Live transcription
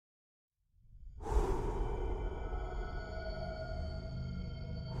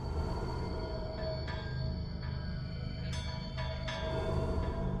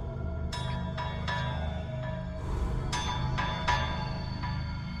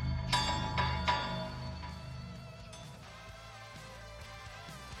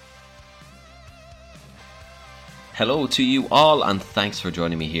Hello to you all, and thanks for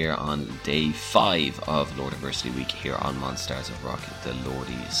joining me here on day 5 of Lordiversity Week here on Monsters of Rock, the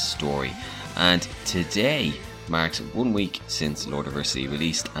Lordi story. And today marks 1 week since Lordiversity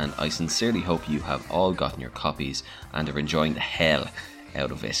released, and I sincerely hope you have all gotten your copies and are enjoying the hell out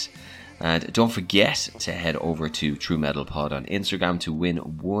of it. And don't forget to head over to True Metal Pod on Instagram to win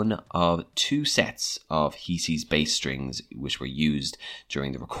one of 2 sets of Hisi's bass strings, which were used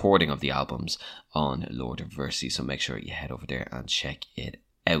during the recording of the albums on Lordiversity. So make sure you head over there and check it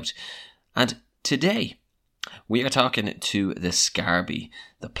out. And today we are talking to the Scarby,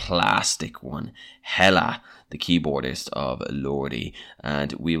 the plastic one, Hella, the keyboardist of Lordi,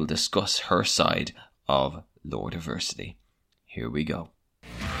 and we will discuss her side of Lordiversity. Here we go.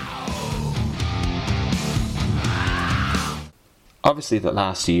 Obviously, the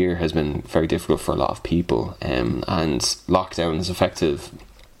last year has been very difficult for a lot of people, and lockdown has affected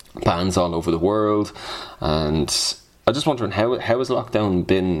bands all over the world. And I'm just wondering, how has lockdown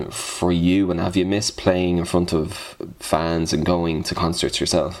been for you, and have you missed playing in front of fans and going to concerts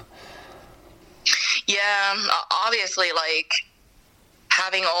yourself? Yeah, obviously, like,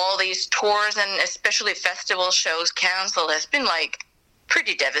 having all these tours and especially festival shows cancelled has been, like,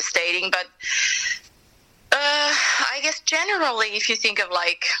 pretty devastating, but I guess generally, if you think of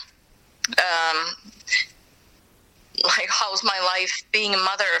like how's my life being a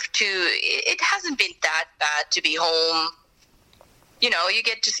mother of 2, it hasn't been that bad to be home. You know, you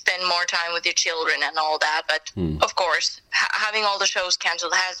get to spend more time with your children and all that, but of course, having all the shows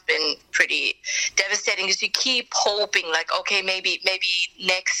canceled has been pretty devastating, because you keep hoping, like, okay, maybe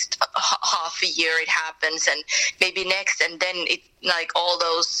next half a year it happens, and maybe next, and then it, like, all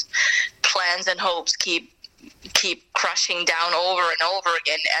those plans and hopes keep crushing down over and over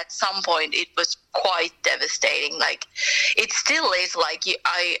again. At some point it was quite devastating. Like, it still is, like,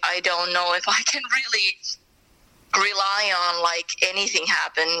 I don't know if I can really rely on, like, anything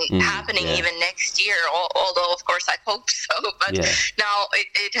happening even next year, although of course I hope so, but now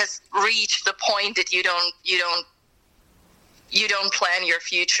it has reached the point that you don't plan your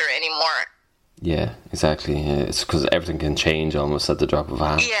future anymore. Yeah, exactly. It's because everything can change almost at the drop of a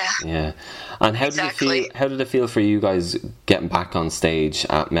hat. Yeah. And how exactly. How did it feel for you guys getting back on stage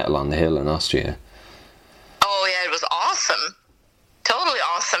at Metal on the Hill in Austria? Oh yeah, it was awesome. Totally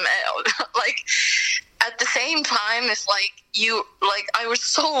awesome. Like, at the same time, it's like I was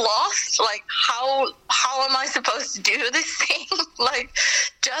so lost. Like, how am I supposed to do this thing? Like,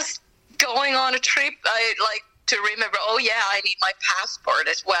 just going on a trip, I like to remember, oh yeah, I need my passport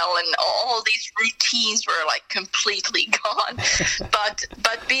as well, and all these routines were like completely gone. but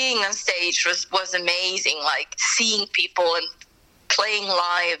being on stage was amazing, like seeing people and playing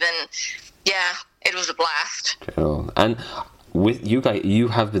live, and yeah, it was a blast. Cool. And with you guys, you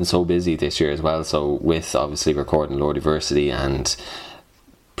have been so busy this year as well, so with obviously recording Lordiversity, and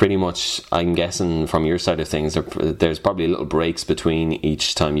pretty much, I'm guessing from your side of things, there's probably little breaks between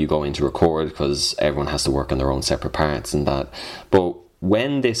each time you go in to record, because everyone has to work on their own separate parts and that. But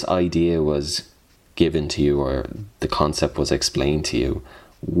when this idea was given to you, or the concept was explained to you,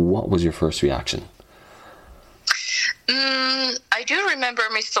 what was your first reaction? I do remember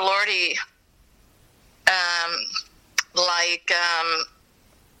Mr. Lordi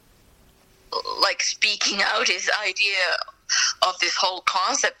like speaking out his idea of this whole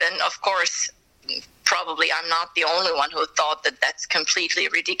concept, and of course probably I'm not the only one who thought that that's completely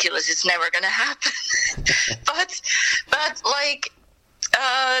ridiculous, it's never going to happen. but like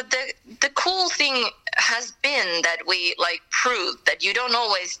the cool thing has been that we like proved that you don't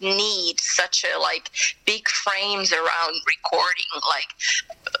always need such a like big frames around recording. Like,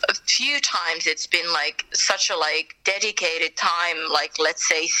 a few times it's been like such a like dedicated time, like let's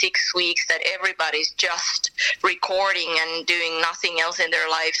say 6 weeks, that everybody's just recording and doing nothing else in their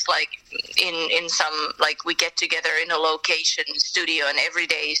lives. Like in some, like, we get together in a location studio and every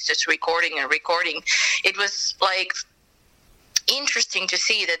day is just recording and recording. It was like interesting to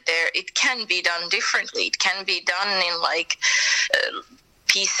see that it can be done differently. It can be done in like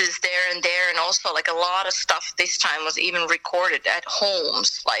pieces there and there, and also like a lot of stuff this time was even recorded at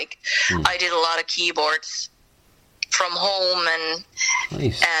homes. Like I did a lot of keyboards from home, and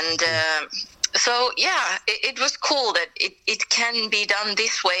nice. And so yeah, it was cool that it can be done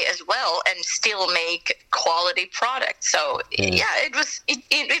this way as well and still make quality products. So yeah, it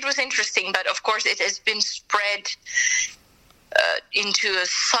was interesting, but of course it has been spread into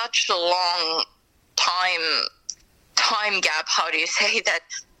such a long time gap. How do you say that?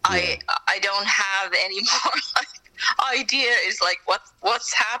 I don't have any more like idea is like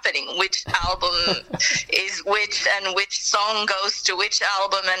what's happening, which album is which, and which song goes to which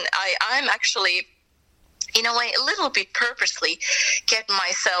album. And I'm actually in a way, a little bit purposely get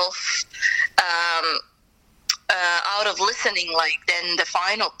myself out of listening like then the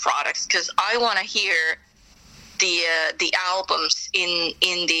final products, because I want to hear the albums in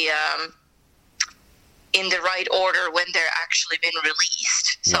the right order when they're actually been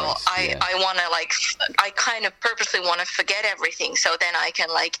released. So Yes, I want to I kind of purposely want to forget everything, so then I can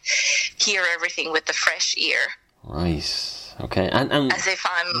hear everything with the fresh ear. Right. Okay. And as if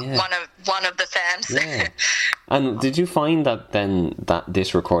I'm one of the fans. Yeah. And did you find that then that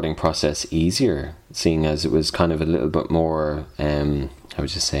this recording process easier, seeing as it was kind of a little bit more, how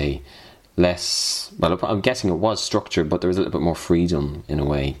would you say, less, well, I'm guessing it was structured, but there was a little bit more freedom in a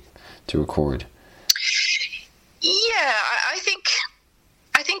way to record? Yeah, I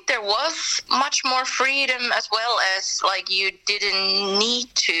think there was much more freedom, as well as you didn't need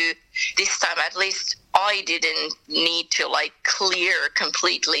to, this time at least I didn't need to clear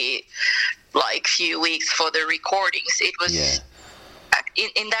completely few weeks for the recordings. It was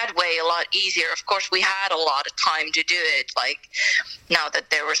in that way a lot easier. Of course, we had a lot of time to do it, now that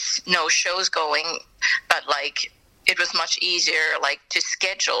there was no shows going, but it was much easier to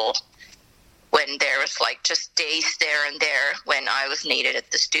schedule when there was just days there and there when I was needed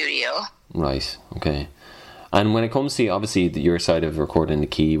at the studio. Right, okay. And when it comes to, obviously, your side of recording the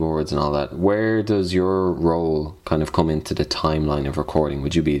keyboards and all that, where does your role kind of come into the timeline of recording?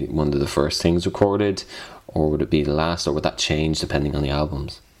 Would you be one of the first things recorded, or would it be the last, or would that change depending on the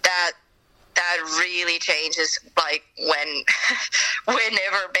albums? That really changes,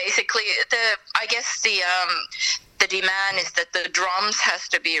 whenever, basically. I guess the demand is that the drums has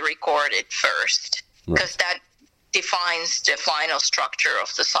to be recorded first, because that defines the final structure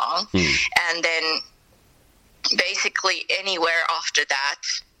of the song. And then basically anywhere after that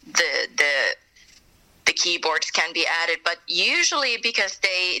the keyboards can be added, but usually because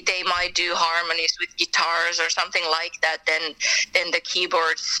they might do harmonies with guitars or something like that, then the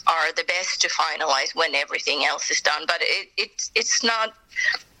keyboards are the best to finalize when everything else is done. But it's not,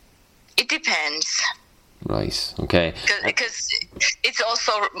 it depends. Right, okay. Because it's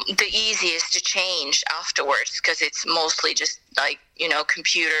also the easiest to change afterwards, because it's mostly just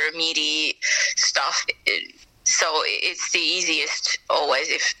computer MIDI stuff. So it's the easiest always.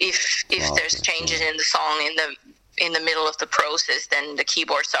 If there's changes in the song in the middle of the process, then the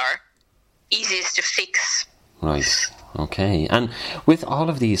keyboards are easiest to fix. Right. Okay. And with all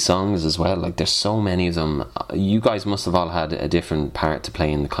of these songs as well, there's so many of them, you guys must have all had a different part to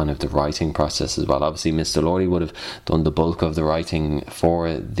play in the writing process as well. Obviously, Mr. Lordi would have done the bulk of the writing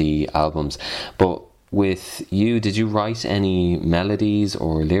for the albums, but with you, did you write any melodies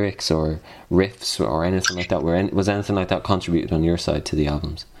or lyrics or riffs or anything like that? Was anything like that contributed on your side to the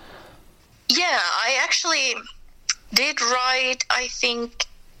albums? Yeah, I actually did write, I think,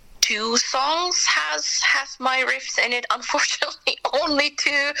 2 songs has my riffs in it. Unfortunately, only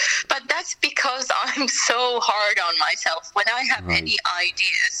 2, but that's because I'm so hard on myself. When I have any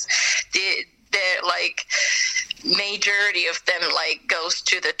ideas, the majority of them goes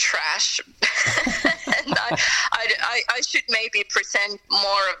to the trash, and I should maybe present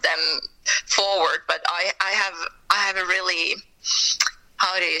more of them forward. But I have a really,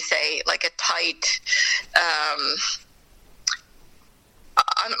 how do you say, a tight.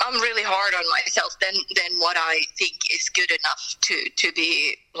 I'm really hard on myself than what I think is good enough to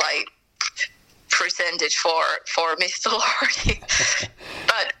be presented for Mr. Lordi.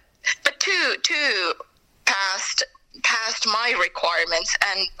 but two passed my requirements,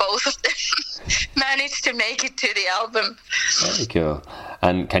 and both of them managed to make it to the album. Very cool.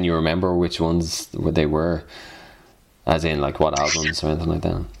 And can you remember which ones they were? As in, what albums or anything like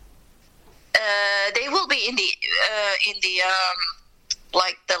that? They will be in the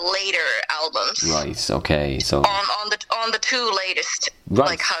the later albums. Right. Okay. So on the 2 latest.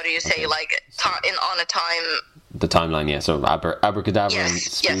 Right. How do you say on a time? The timeline, yeah. So Abracadabra and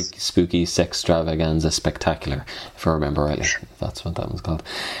Spooky Sextravaganza Spectacular, if I remember rightly. That's what that one's called.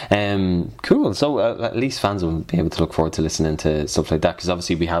 Cool. So at least fans will be able to look forward to listening to stuff like that, because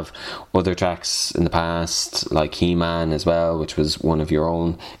obviously we have other tracks in the past, like He-Man as well, which was one of your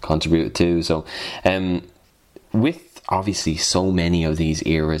own contributed to. So with obviously so many of these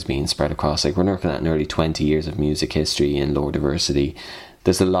eras being spread across, we're looking at nearly 20 years of music history in Lordiversity.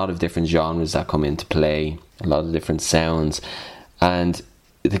 There's a lot of different genres that come into play, a lot of different sounds, and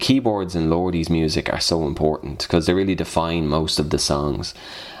the keyboards in Lordi's music are so important because they really define most of the songs.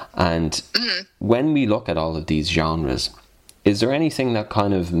 And when we look at all of these genres, is there anything that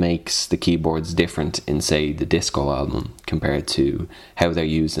kind of makes the keyboards different in, say, the disco album compared to how they're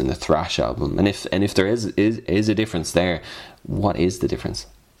used in the thrash album? And if there is a difference there, what is the difference?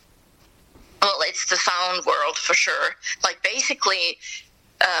 Well, it's the sound world for sure. Like basically,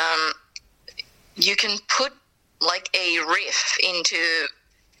 you can put like a riff into,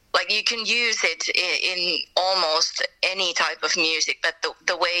 like you can use it in almost any type of music, but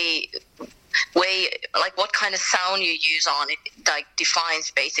the way like what kind of sound you use on it like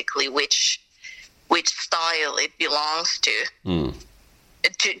defines basically which style it belongs to.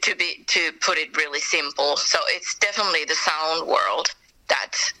 To put it really simple. So it's definitely the sound world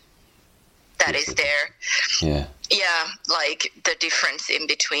that is there. Yeah, like the difference in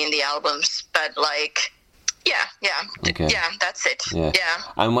between the albums, but like okay. Yeah, that's it. Yeah.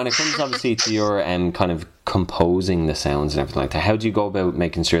 And when it comes obviously to your kind of composing the sounds and everything like that, how do you go about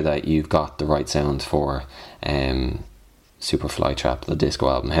making sure that you've got the right sound for Super Flytrap, the disco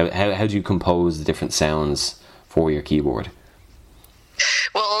album? How do you compose the different sounds for your keyboard?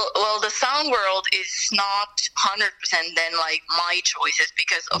 Well, the sound world is not 100% then like my choices,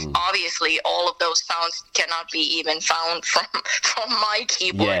 because of obviously all of those sounds cannot be even found from my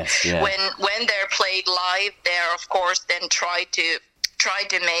keyboard. Yes, yeah. When they're played live, they're of course then try to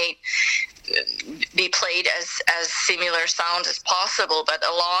be played as similar sound as possible. But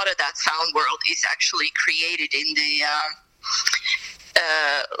a lot of that sound world is actually created in the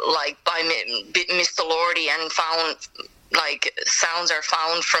like by Mr. Lordi, and found. Like sounds are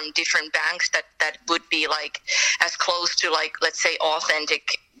found from different banks that would be like as close to like, let's say,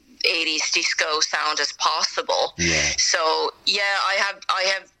 authentic 80s disco sound as possible. Yeah. So yeah, I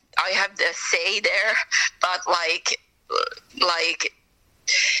have the say there, but like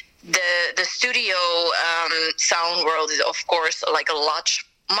the studio sound world is of course like a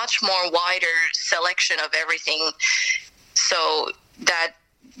much more wider selection of everything. So that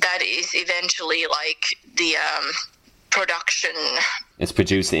is eventually like the production. It's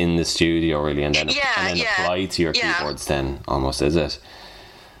produced in the studio really, and then applied to your keyboards then almost, is it?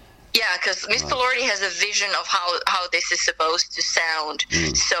 Yeah, because Mr. Lordi has a vision of how this is supposed to sound.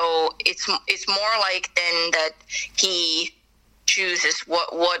 So it's more like then that he chooses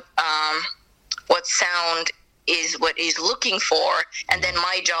what sound is what he's looking for, and then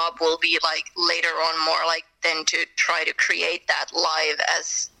my job will be like later on more like then to try to create that live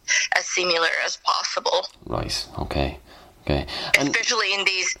as similar as possible. Right. Okay. Especially in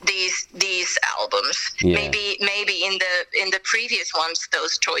these albums. Yeah. Maybe in the previous ones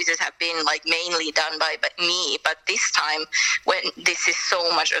those choices have been like mainly done by me, but this time when this is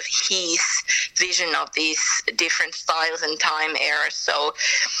so much of his vision of these different styles and time eras, so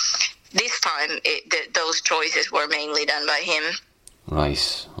this time those choices were mainly done by him.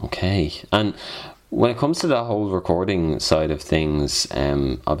 Right. Okay. And when it comes to the whole recording side of things,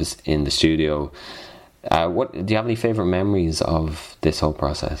 obviously in the studio, what do you have any favorite memories of this whole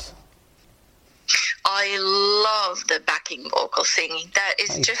process? I love the backing vocal singing. That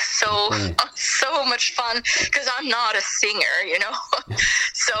is just so much fun, because I'm not a singer, you know.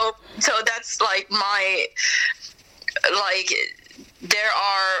 so that's like my like. There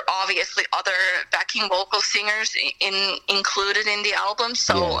are obviously other backing vocal singers included in the album,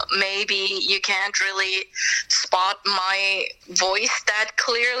 so maybe you can't really spot my voice that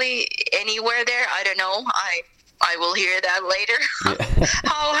clearly anywhere there. I don't know. I will hear that later.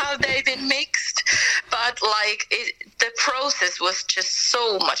 How have they been mixed? But like the process was just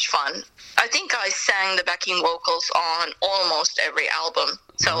so much fun. I think I sang the backing vocals on almost every album.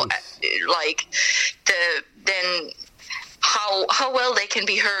 So like then. How well they can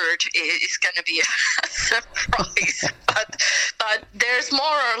be heard is going to be a surprise, but there's more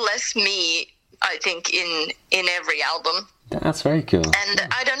or less me, I think, in every album. That's very cool. And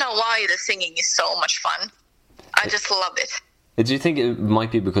I don't know why the singing is so much fun. I just love it. Do you think it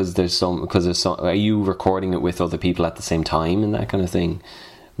might be because there's so? Are you recording it with other people at the same time and that kind of thing?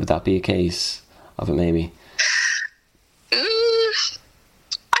 Would that be a case of it? Maybe.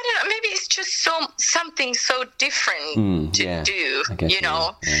 I don't know. Maybe it's just something so different to do, you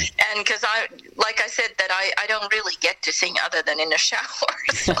know. Yeah. And because like I said, that I don't really get to sing other than in the shower.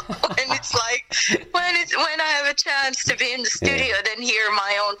 So when it's like when I have a chance to be in the studio, then hear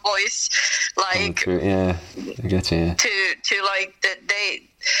my own voice, like I get you. Yeah. To like that they.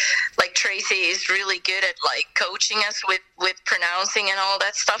 Like Tracy is really good at like coaching us with pronouncing and all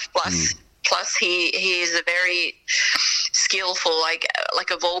that stuff. Plus he is a very skillful like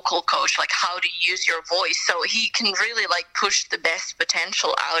a vocal coach, like how to use your voice, so he can really like push the best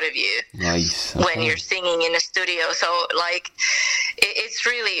potential out of you. Nice. When you're singing in a studio. So like it's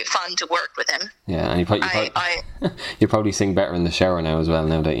really fun to work with him. Yeah, and you probably sing better in the shower now as well,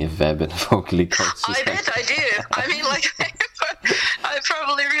 now that you've been vocally coached. I bet I do. I mean, like I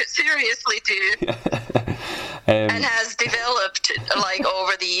probably seriously do. And has developed like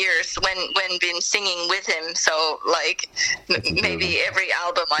over the years when been singing with him. So like maybe every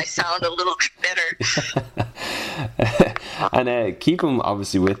album I sound a little bit better. And keep him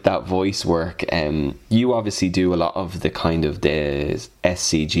obviously with that voice work. You obviously do a lot of the kind of the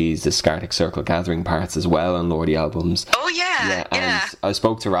SCGs, the Scartic Circle Gathering parts as well on Lordi albums. Oh yeah. And I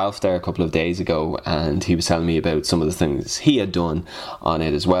spoke to Ralph there a couple of days ago, and he was telling me about some of the things he had done on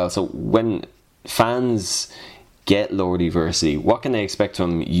it as well. So when fans get Lordiversity, what can they expect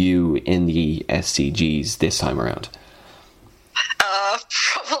from you in the SCGs this time around?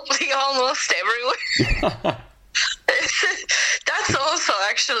 Probably almost everywhere. That's also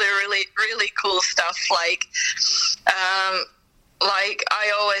actually really, really cool stuff. Like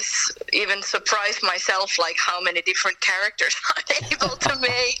I always even surprise myself, like how many different characters I'm able to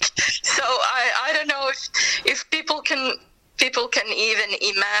make. So I don't know if people can even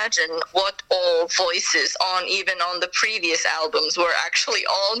imagine what all voices even on the previous albums were actually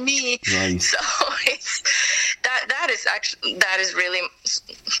all me. Nice. So it's that is really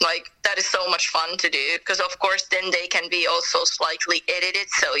like that is so much fun to do, because of course then they can be also slightly edited,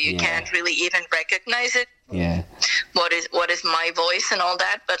 so you can't really even recognize it. Yeah. What is my voice and all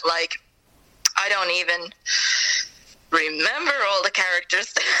that, but like I don't even remember all the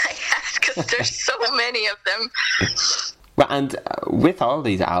characters that I have because there's so many of them. Well, and with all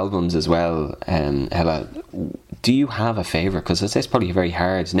these albums as well, Hella, do you have a favourite? Because it's probably very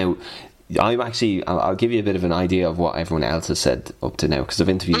hard. Now, I'll give you a bit of an idea of what everyone else has said up to now, because I've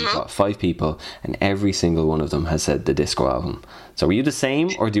interviewed about 5 people, and every single one of them has said the disco album. So are you the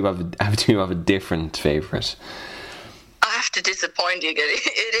same, or do you have a different favourite? I have to disappoint you,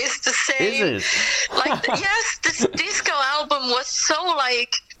 it is the same. Is it? Like, yes, this disco album was so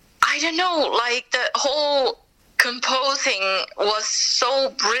like, I don't know, like the whole composing was so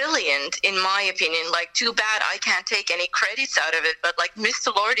brilliant in my opinion. Like, too bad I can't take any credits out of it, but like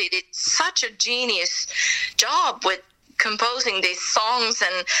Mr. Lordi did such a genius job with composing these songs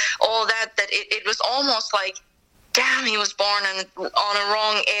and all that it was almost like, damn, he was born on a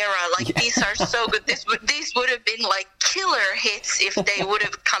wrong era. Like, these are so good. These would have been like killer hits if they would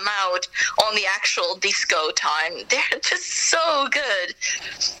have come out on the actual disco time. They're just so good.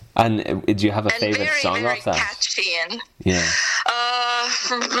 And do you have a favourite song very off that? Catchy and yeah.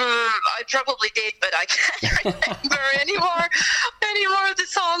 I probably did, but I can't remember any more of the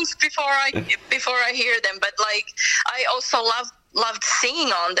songs before I hear them. But like, I also loved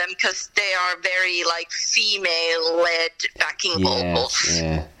singing on them because they are very like female-led backing vocals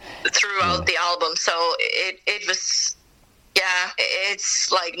throughout the album. So it was. Yeah,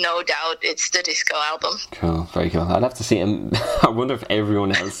 it's like no doubt it's the disco album. Cool, very cool. I'd have to see him. I wonder if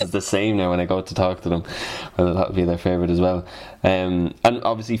everyone else is the same now when I go to talk to them, whether that would be their favourite as well. And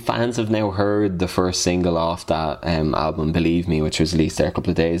obviously fans have now heard the first single off that album, Believe Me, which was released there a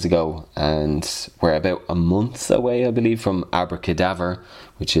couple of days ago, and we're about a month away, I believe, from Abracadaver,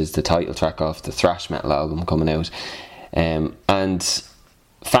 which is the title track off the thrash metal album coming out. And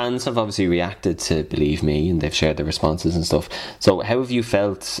fans have obviously reacted to Believe Me, and they've shared their responses and stuff. So how have you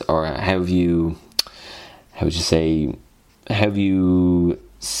felt, or how would you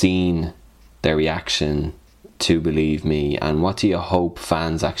seen their reaction to Believe Me, and what do you hope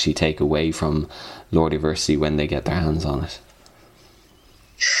fans actually take away from Lordiversity when they get their hands on it?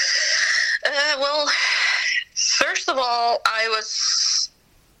 Well, first of all, I was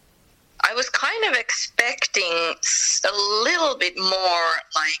kind of expecting a little bit more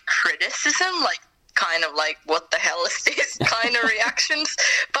like criticism, like kind of like, what the hell is this kind of reactions?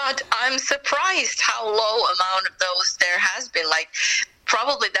 But I'm surprised how low amount of those there has been. Like,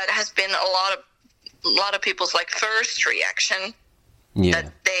 probably that has been a lot of people's like first reaction. Yeah.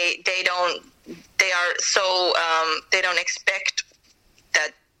 That they don't expect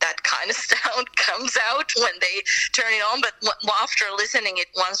that kind of sound comes out when they turn it on, but after listening it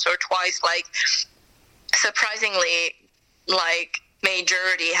once or twice, like, surprisingly, like,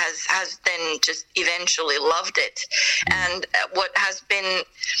 majority has then just eventually loved it. And what has been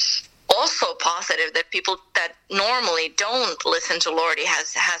also positive, that people that normally don't listen to Lordi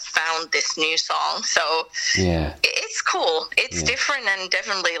has found this new song. So yeah, it's cool, it's different, and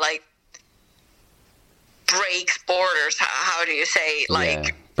definitely like breaks borders. How do you say,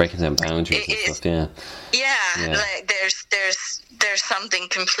 like, breaking down boundaries and stuff. Like there's something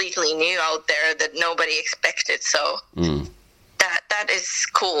completely new out there that nobody expected, so that is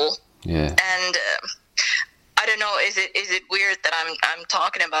cool. And I don't know, is it weird that I'm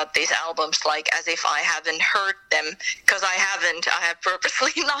talking about these albums like as if I haven't heard them, because I haven't. I have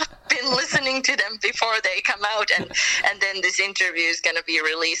purposely not been listening to them before they come out, and then this interview is going to be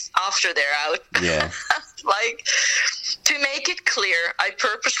released after they're out. Like, to make it clear, I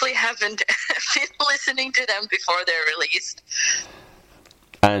purposely haven't been listening to them before they're released.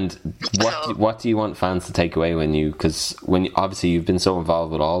 And what do you want fans to take away because obviously you've been so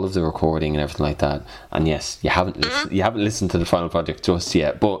involved with all of the recording and everything like that, and yes, you haven't listened to the final project just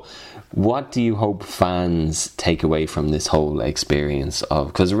yet, but what do you hope fans take away from this whole experience of,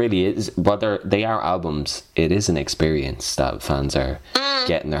 because it really is, whether they are albums, it is an experience that fans are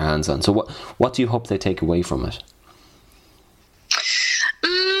getting their hands on. So what do you hope they take away from it?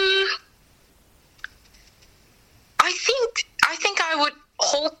 I think I would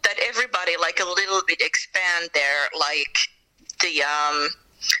hope that everybody like a little bit expand their like the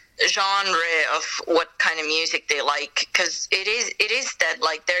genre of what kind of music they like, because it is that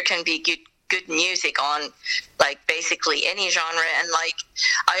like there can be good music on like basically any genre, and like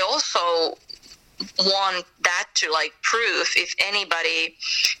I also want that to like prove if anybody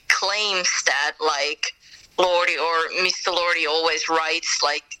claims that like Lordi or Mr. Lordi always writes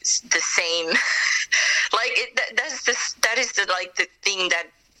like the same like that is the like the thing that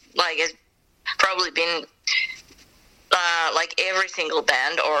like has probably been like every single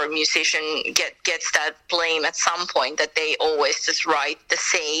band or musician gets that blame at some point, that they always just write the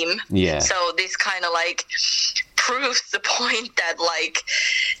same. Yeah. So this kind of like proves the point that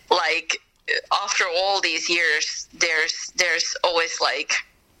like after all these years there's always like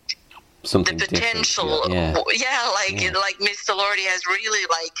something the potential. Like Mr. Lordi has really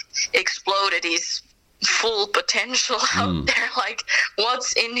like exploded his full potential out there. Like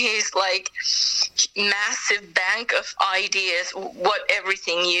what's in his like massive bank of ideas, what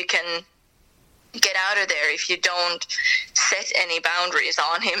everything you can get out of there if you don't set any boundaries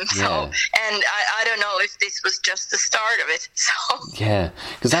on him. So and I don't know if this was just the start of it. So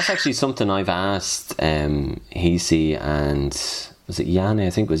because that's actually something I've asked Hisi and was it Yanni? I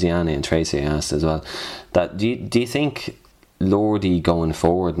think it was Yanni and Tracy asked as well. That do you think Lordi going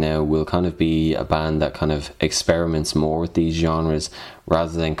forward now will kind of be a band that kind of experiments more with these genres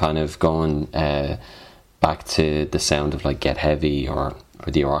rather than kind of going back to the sound of like Get Heavy or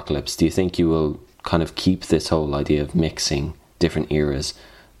the Apocalypse? Do you think you will kind of keep this whole idea of mixing different eras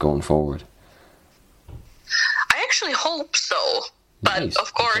going forward? I actually hope so, but nice.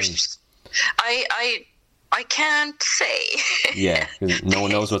 Of course, okay. I can't say. Yeah, no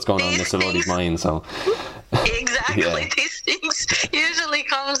one knows what's going on in Mr. Lordi's mind, so... Exactly. These things usually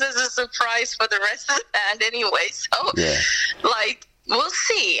comes as a surprise for the rest of the band anyway, so, like, we'll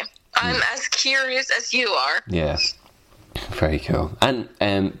see. I'm as curious as you are. Yeah. Very cool.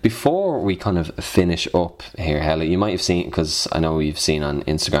 And before we kind of finish up here, Helle, you might have seen, because I know you've seen on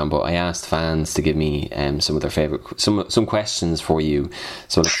Instagram, but I asked fans to give me some of their favourite, some questions for you.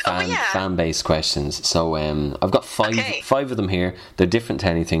 So like fan-based questions. So I've got five of them here. They're different to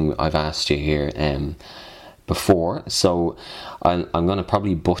anything I've asked you here before. So I'm going to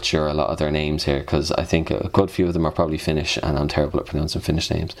probably butcher a lot of their names here, because I think a good few of them are probably Finnish, and I'm terrible at pronouncing Finnish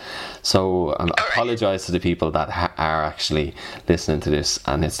names. So I apologise to the people that are actually listening to this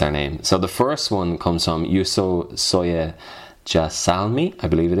and it's their name. So the first one comes from Yuso Soya Jasalmi, I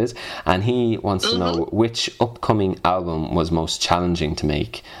believe it is, and he wants to know which upcoming album was most challenging to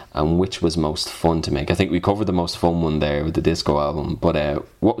make and which was most fun to make. I think we covered the most fun one there with the disco album, but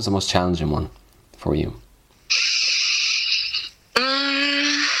what was the most challenging one for you?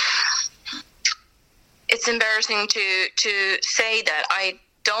 It's embarrassing to say that I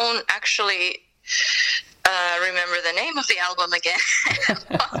don't actually remember the name of the album again.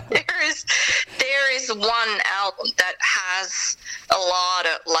 there is one album that has a lot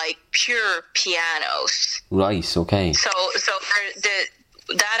of like pure pianos. Right. Okay. So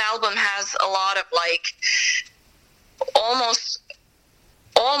that album has a lot of like almost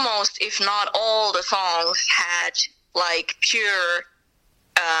if not all the songs had like pure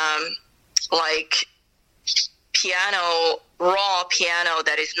like piano, raw piano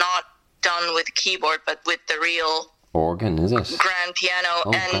that is not done with keyboard but with the real organ, is it? Grand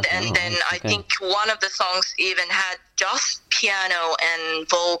piano. And then I think one of the songs even had just piano and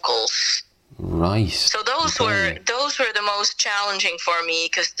vocals. Right. So those were the most challenging for me,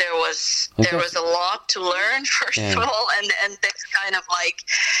 because there was a lot to learn first of all, and that's kind of like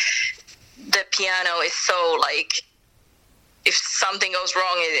the piano is so like, if something goes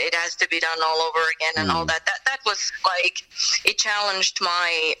wrong, it has to be done all over again and all that. That was like, it challenged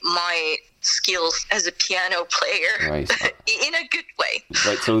my skills as a piano player, right. In a good way.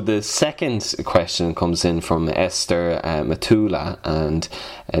 Right. So the second question comes in from Esther Matula, and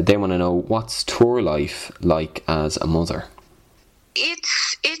they want to know, what's tour life like as a mother?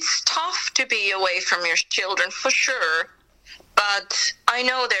 It's tough to be away from your children for sure, but but I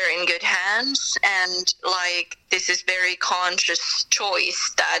know they're in good hands, and like this is very conscious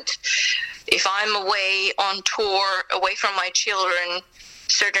choice that if I'm away on tour, away from my children,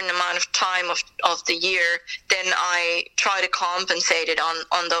 certain amount of time of the year, then I try to compensate it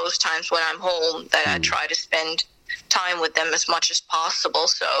on those times when I'm home, that I try to spend time with them as much as possible.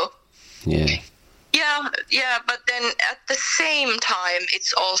 So yeah, but then at the same time,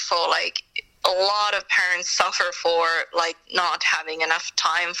 it's also like a lot of parents suffer for like not having enough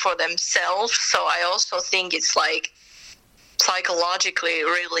time for themselves. So I also think it's like psychologically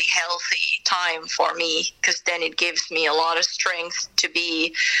really healthy time for me, because then it gives me a lot of strength to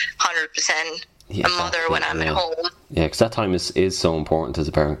be 100% a mother when I'm at home. Yeah, because that time is so important as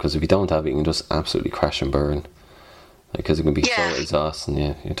a parent, because if you don't have it, you can just absolutely crash and burn. Because it can be so exhausting.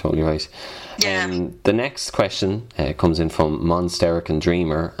 Yeah, you're totally right. Yeah. The next question comes in from Monster and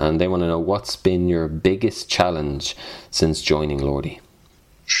Dreamer, and they want to know, what's been your biggest challenge since joining Lordy?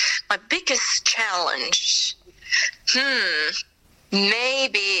 My biggest challenge?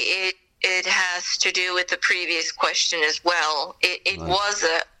 Maybe it has to do with the previous question as well. It was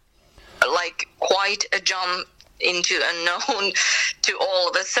quite a jump into unknown to all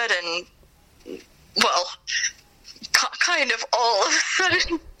of a sudden, well, kind of all of a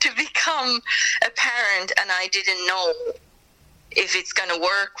sudden to become a parent, and I didn't know if it's going to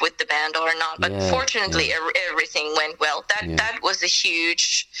work with the band or not. But fortunately, everything went well. That was a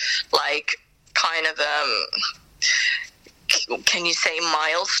huge, like, kind of can you say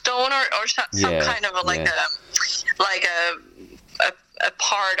milestone or some kind of a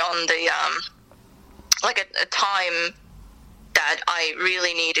part on the like a time that I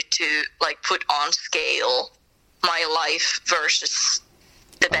really needed to like put on scale my life versus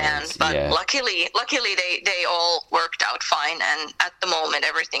the band. But luckily they all worked out fine, and at the moment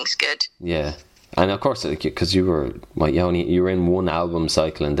everything's good. Yeah. And of course, because you were in one album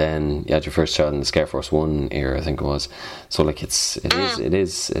cycle, and then you had your first child in the Scare Force 1 era, I think it was. So like it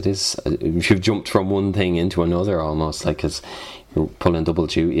is. You've jumped from one thing into another almost, like, because you're pulling double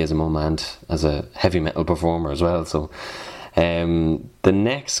duty as a mum and as a heavy metal performer as well. So the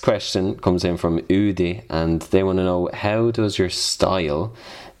next question comes in from Udi, and they want to know, how does your style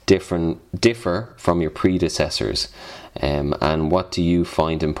differ from your predecessors? And what do you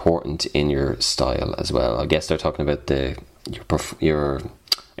find important in your style as well? I guess they're talking about your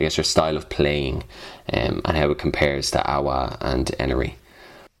style of playing, and how it compares to Awa and Enery.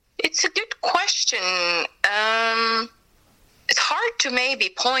 It's a good question. It's hard to maybe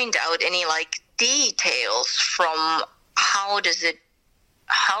point out any like details from how is it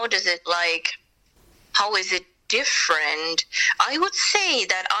different. I would say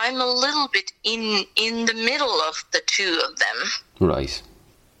that I'm a little bit in the middle of the two of them. Right.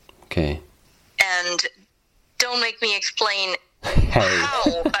 Okay. And don't make me explain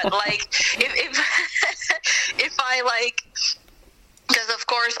how, but like if I like, because of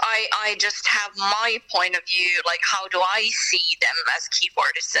course I just have my point of view, like how do I see them as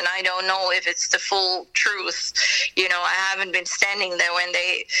keyboardists, and I don't know if it's the full truth. I haven't been standing there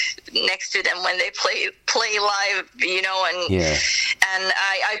next to them when they play live, and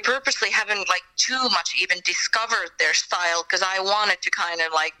I purposely haven't like too much even discovered their style, because I wanted to kind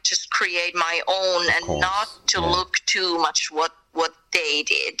of like just create my own and not to look too much what they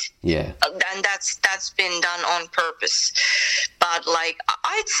did. Yeah. And that's been done on purpose. But like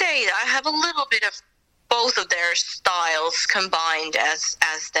I'd say I have a little bit of both of their styles combined as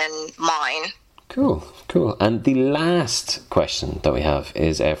then mine. Cool. And the last question that we have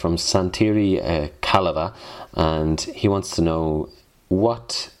is from Santiri Kalava, and he wants to know,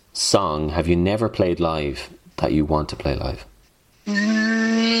 what song have you never played live that you want to play live?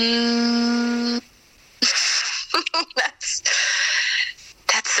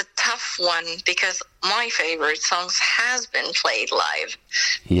 That's a tough one, because my favorite songs has been played live.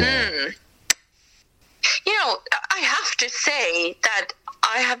 Yeah. I have to say that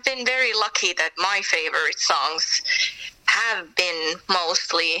I have been very lucky that my favorite songs have been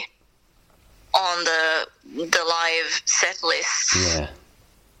mostly on the live set list. Yeah.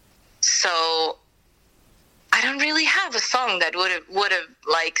 So I don't really have a song that would have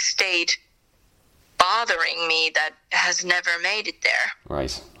like stayed bothering me that has never made it there.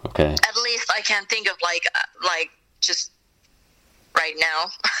 Right. Okay. At least I can't think of like just right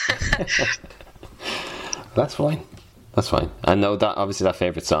now. That's fine. I know that obviously that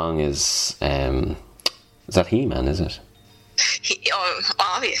favourite song is that He-Man, is it?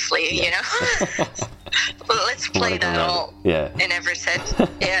 Obviously, Well, let's play that all in every set.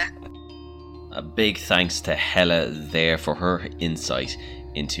 Yeah. A big thanks to Hella there for her insight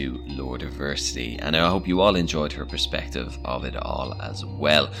into Lordiversity, and I hope you all enjoyed her perspective of it all as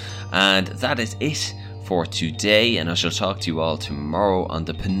well. And that is it for today, and I shall talk to you all tomorrow on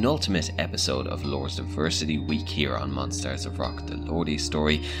the penultimate episode of Lordiversity Week here on Monsters of Rock, the Lordy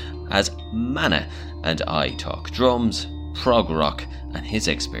Story, as Mana and I talk drums, prog rock, and his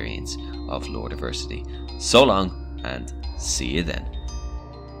experience of Lordiversity. So long, and see you then.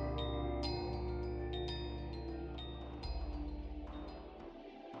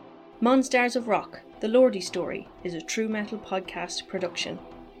 Monsters of Rock, the Lordy Story is a True Metal podcast production.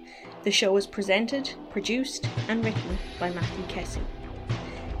 The show is presented, produced and written by Matthew Kessie.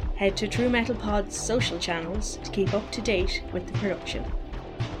 Head to True Metal Pod's social channels to keep up to date with the production.